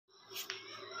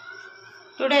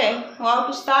Today we have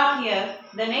to start here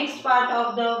the next part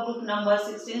of the group number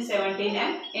 16, 17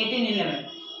 and 18, 11.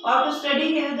 We have to study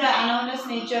here the anomalous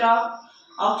nature of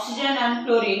oxygen and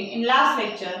chlorine in last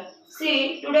lecture.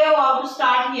 See, today we have to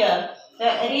start here the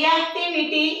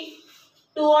reactivity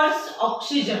towards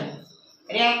oxygen.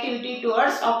 Reactivity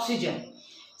towards oxygen.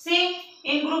 See,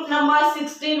 in group number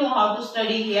 16 we have to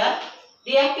study here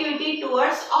reactivity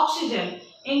towards oxygen.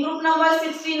 In group number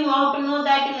 16, we have to know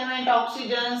that element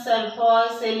oxygen,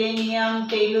 sulfur, selenium,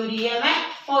 tellurium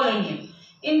and polonium.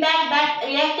 In that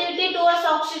reactivity towards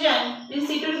oxygen, this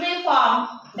it will be formed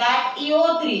that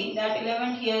EO3, that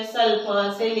element here,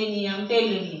 sulfur, selenium,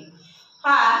 tellurium.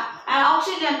 And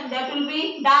oxygen, that will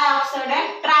be dioxide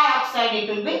and trioxide,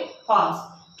 it will be formed.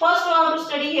 First we have to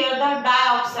study here the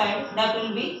dioxide, that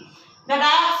will be the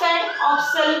dioxide of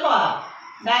sulfur.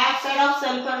 Dioxide of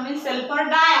sulfur means sulfur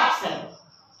dioxide.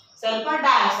 Sulfur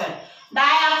dioxide.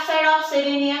 Dioxide of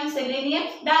selenium, selenium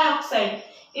dioxide.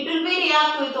 It will be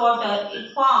react with water.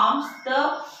 It forms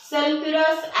the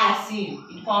sulfurous acid.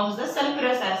 It forms the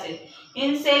sulfurous acid.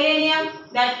 In selenium,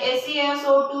 that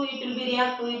ACSO2, it will be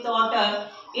react with water.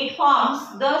 It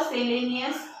forms the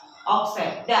selenious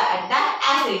oxide. That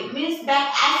acid means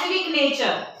that acidic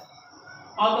nature.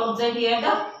 Out of that here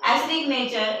the acidic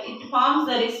nature, it forms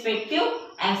the respective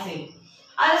acid.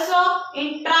 Also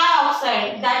in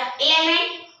trioxide, that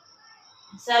element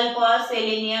sulfur,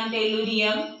 selenium,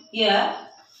 tellurium here,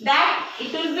 that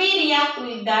it will be react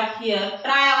with that here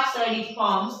trioxide it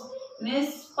forms.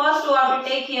 Means first we have to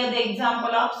take here the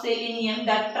example of selenium,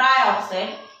 that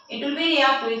trioxide, it will be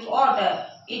react with water,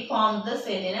 it forms the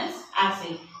selenous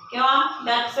acid.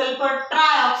 That sulfur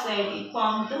trioxide, it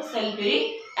forms the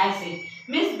sulfuric acid.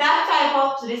 Means that type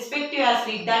of respective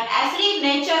acid, that acidic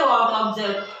nature was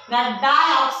observed, that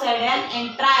dioxide and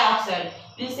trioxide.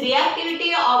 Means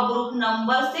reactivity of group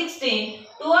number 16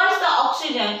 towards the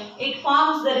oxygen, it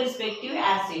forms the respective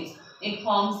acids. It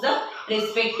forms the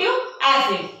respective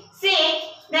acid. See,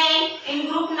 then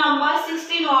in group number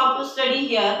 16 we have to study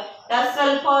here the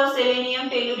sulfur, selenium,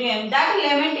 tellurium. That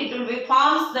element it will be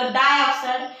forms the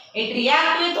dioxide. It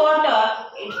reacts with water.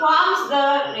 It forms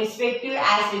the respective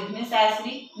acid. Means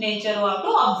acidic nature we have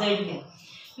to observe here.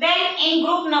 Then in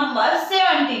group number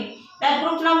 17. That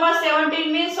group number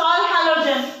 17 means all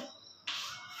halogen.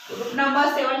 Group number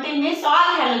 17 means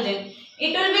all halogen.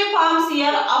 It will be forms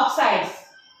here oxides.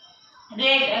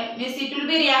 Means it will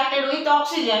be reacted with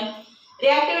oxygen.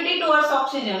 Reactivity towards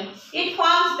oxygen. It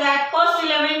forms that first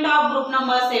element of group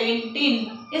number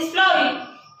 17 is fluorine.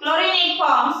 Fluorine it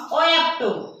forms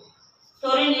OF2.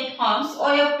 Fluorine it forms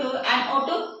OF2 and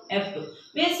O2F2.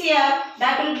 Means here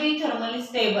that will be thermally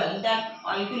stable. That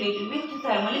molecule it will be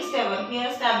thermally stable.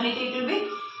 Here stability it will be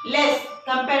less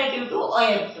comparative to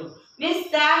OF2.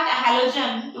 Means that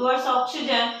halogen towards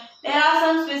oxygen, there are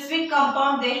some specific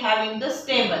compound they have in the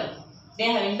stable. They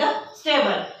have in the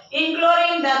stable. In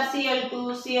chlorine, that Cl2,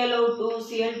 ClO2,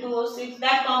 Cl2O6,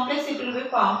 that complex it will be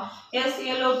formed. Here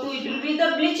ClO2, it will be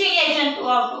the bleaching agent we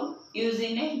have to use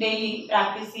in a daily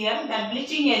practice here. That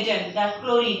bleaching agent, that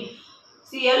chlorine,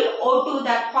 ClO2,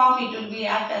 that form it will be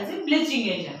act as a bleaching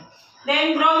agent.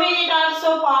 Then bromine it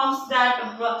also forms that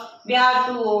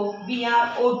Br2O,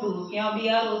 BrO2,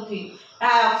 BrO3,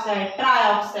 dioxide,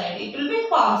 trioxide, it will be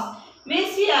forms.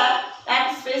 Means here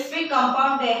that specific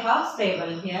compound they have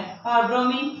stable here. Or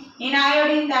bromine, in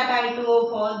iodine that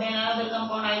I2O4, then another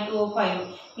compound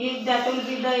I2O5. If that will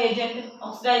be the agent,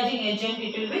 oxidizing agent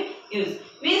it will be used.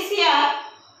 Means here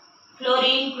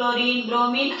fluorine, chlorine,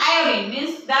 bromine, iodine,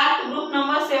 means that group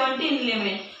number 17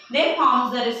 element, they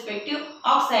forms the respective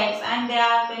oxides and they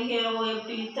are here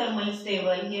OF2 thermally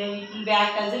stable. Here it will be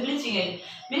act as a bleaching agent.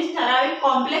 Means thermal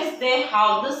complex they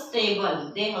have the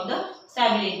stable, they have the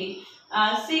stability.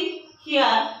 See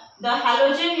here the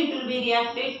halogen it will be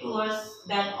reacted towards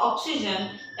that oxygen,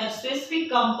 that specific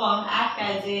compound act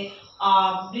as a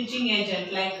bleaching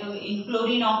agent, like in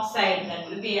chlorine oxide that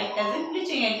will be act as a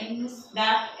bleaching agent. Means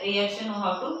that reaction we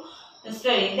have to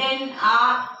study. Then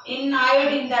in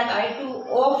iodine that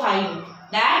I2O5,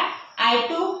 that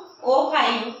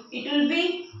I2O5 it will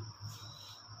be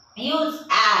used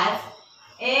as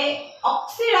a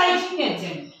oxidizing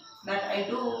agent. That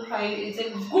I2O5 is a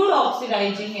good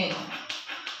oxidizing agent.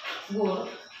 Good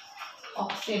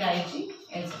oxidizing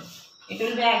agent. It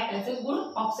will be act as a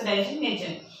good oxidizing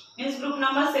agent. Means group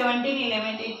number 17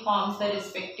 element it forms the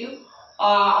respective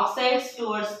oxides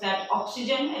towards that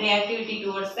oxygen, reactivity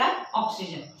towards that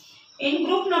oxygen. In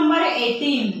group number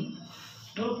 18,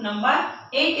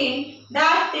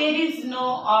 that there is no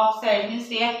oxide, means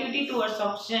reactivity towards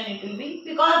oxygen it will be,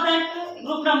 because that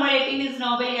group number 18 is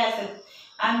noble acid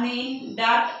and in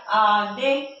that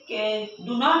they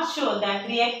do not show that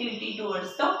reactivity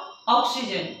towards the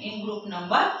oxygen in group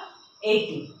number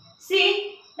 18.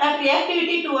 See that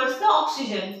reactivity towards the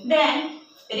oxygen, then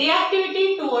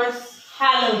reactivity towards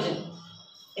halogen.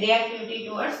 Reactivity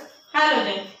towards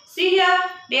halogen. See here,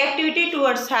 reactivity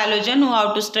towards halogen, who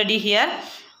have to study here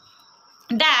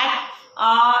that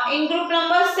in group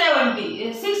number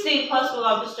 16, first we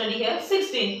have to study here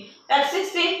 16. That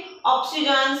 16,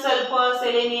 oxygen, sulfur,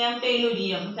 selenium,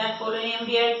 tellurium. That polonium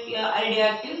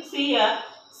radioactive. See here,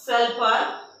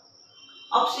 sulfur,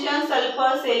 oxygen,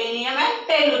 sulfur, selenium and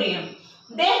tellurium.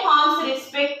 They forms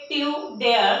respective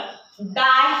their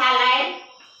dihalide,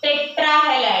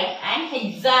 tetrahalide and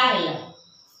hexahalide.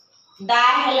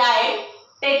 Dihalide,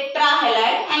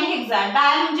 tetrahalide and hexa.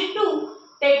 Di means 2,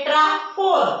 tetra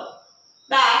 4,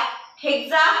 that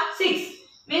hexa 6.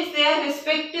 Means their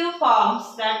respective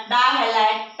forms, that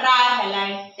dihalide,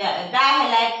 trihalide,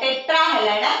 dihalide,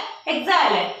 tetrahalide and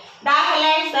hexahalide.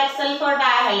 Dihalides, that sulfur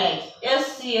dihalide,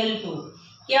 SCl2.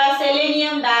 Here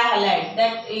selenium dihalide,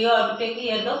 that you have to take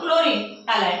here the chlorine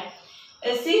halide,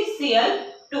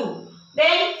 SCl2.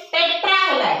 Then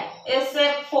tetrahalide,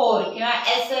 SF4,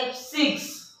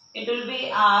 SF6. It will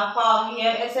be formed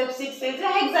here. SF6 is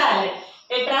a hexahalide.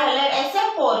 Tetrahalide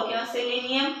SF4,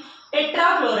 selenium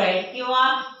tetrachloride,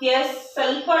 here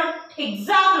sulfur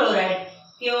hexachloride,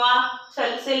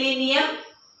 selenium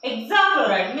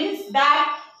hexachloride. Means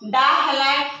that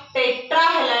dihalide,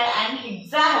 tetrahalide and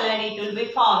hexahalide, it will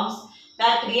be forms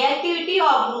that reactivity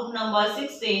of group number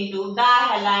 16 to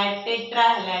dihalide,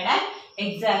 tetrahalide and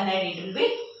hexahalide, it will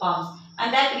be forms.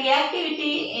 And that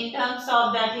reactivity in terms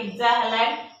of that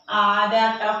hexahalide,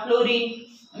 that fluorine,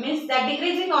 means that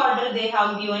decreasing order they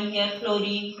have given here,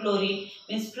 fluorine,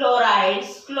 means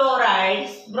fluorides,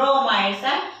 chlorides, bromides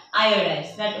and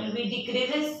iodides. That will be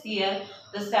decreases here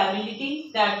the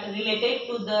stability that related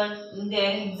to their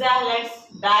hexahalides,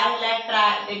 dihalide,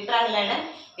 tetrahalide and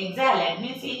hexahalide.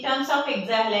 Means in terms of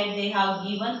hexahalide they have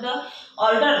given the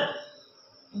order,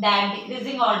 that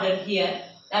decreasing order here,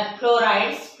 that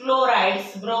fluorides,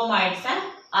 chlorides, bromides and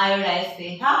iodides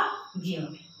they have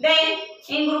given. Then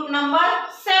in group number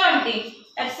 17,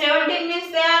 at 17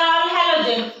 means they are all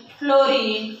halogen,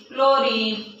 fluorine,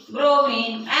 chlorine,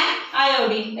 bromine and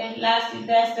iodine. Then last is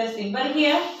the symbol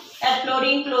here, at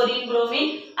fluorine, chlorine,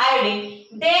 bromine, iodine.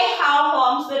 They have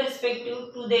forms the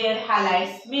respective to their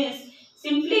halides. Means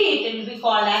simply it will be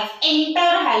called as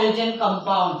interhalogen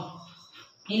compound.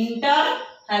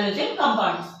 Interhalogen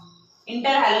compounds.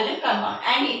 Interhalogen compound,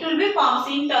 and it will be forms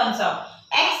in terms of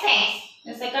XX.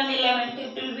 The second element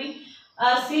it will be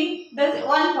see the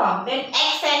one form. Then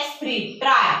XX3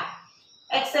 tri,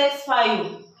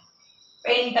 XX5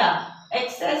 penta,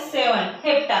 XX7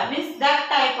 hepta. Means that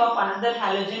type of another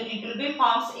halogen, it will be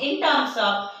forms in terms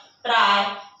of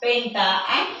tri, penta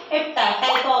and hepta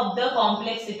type of the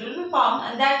complex, it will be formed,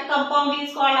 and that compound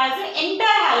is called as an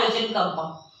interhalogen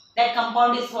compound. That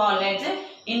compound is called as an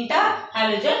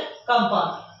interhalogen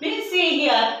compound. Means see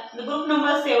here the group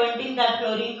number 17, that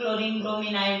fluorine, chlorine,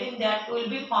 bromine, iodine, that will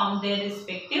be formed their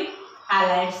respective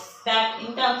halides. That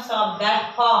in terms of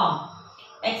that form,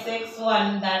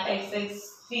 XX1, that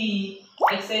XX3,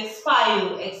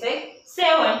 XX5,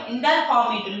 XX7, in that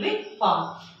form it will be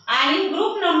formed. And in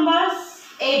group number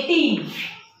 18,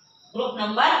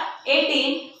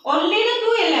 only the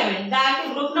two elements.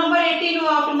 That group number 18, you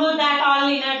have to know that all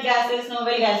inert gases,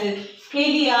 noble gases,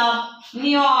 helium,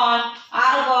 neon,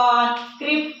 argon,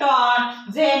 krypton,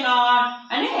 xenon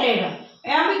and radon.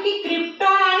 यापैकी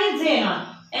krypton आणि xenon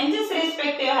यांचेच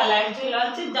respective halide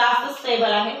xenon चे जास्त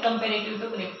stable आहे comparative to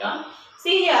krypton.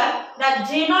 See here that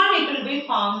xenon it will be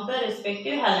formed the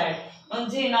respective halide. On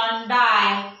xenon di,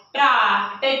 tra,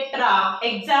 tetra,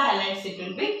 hexahalides it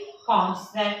will be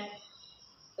forms. That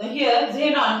here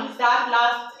xenon is that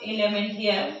last element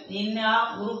here in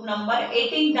group number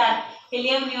 18, that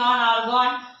helium, neon,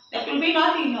 argon, that will be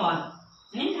not in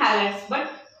halides, but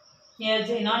here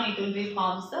xenon it will be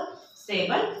forms the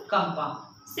stable compound.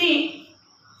 See,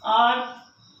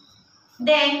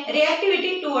 then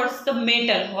reactivity towards the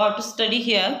metal. What to study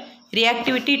here?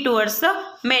 Reactivity towards the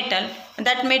metal.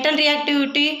 That metal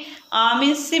reactivity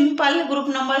means simple. Group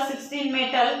number 16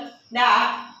 metal.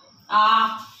 That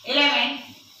element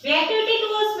reactivity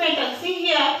towards metal. See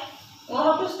here, we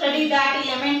have to study that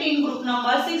element in group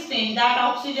number 16. That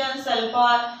oxygen,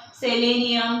 sulfur,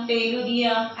 selenium,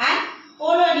 tellurium and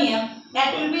polonium.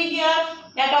 That will be here.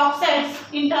 That oxides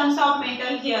in terms of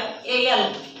metal here,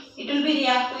 Al. It will be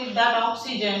react with that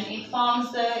oxygen. It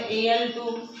forms the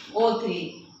Al2O3.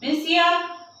 Means here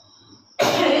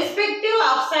respective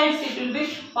oxides it will be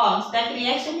forms. That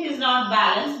reaction is not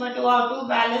balanced, but you have to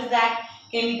balance that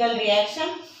chemical reaction.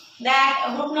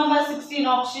 That group number 16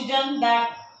 oxygen,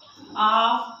 that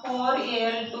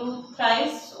 4Al2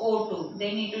 thrice O2,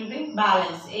 then it will be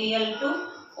balanced,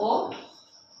 Al2O3.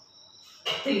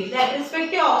 That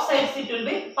respective oxides it will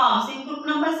be forms. In group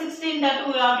number 16, that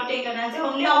we have to take as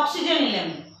only oxygen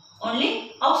 11.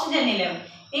 Only oxygen 11.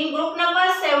 In group number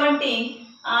 17,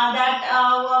 that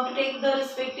we have to take the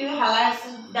respective halides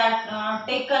that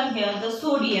taken here, the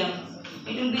sodium.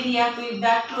 It will be react with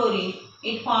that chlorine.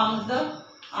 It forms the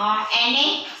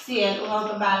NaCl. We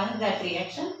have to balance that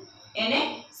reaction.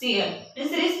 NaCl.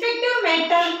 This respective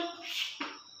metal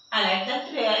halide,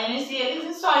 that NaCl is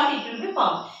a salt, it will be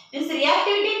formed. This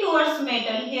reactivity towards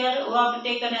metal, here we have to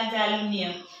taken as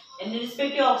aluminium. And the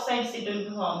respective oxides it will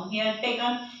be formed. Here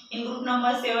taken in group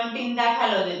number 17, that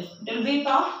halogen. It will be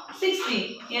formed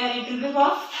 16. Here it will be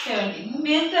formed 17.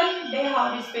 Metal, they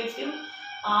have respective.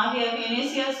 Here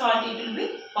NaCl salt it will be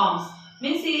forms.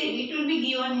 Means it will be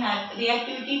given here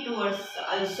reactivity towards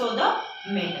also the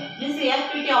metal. Means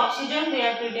reactivity oxygen,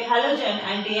 reactivity halogen,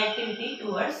 and reactivity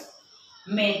towards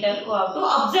metal who have to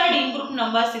observe in group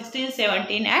number 16,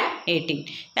 17 and 18.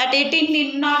 That 18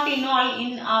 did not involve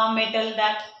in metal,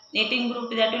 that 18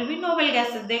 group, that will be noble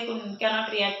gases, they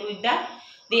cannot react with that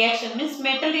reaction. Means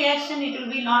metal reaction it will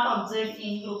be not observed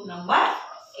in group number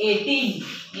 18.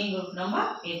 In group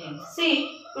number 18.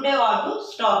 See, today we have to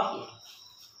stop here.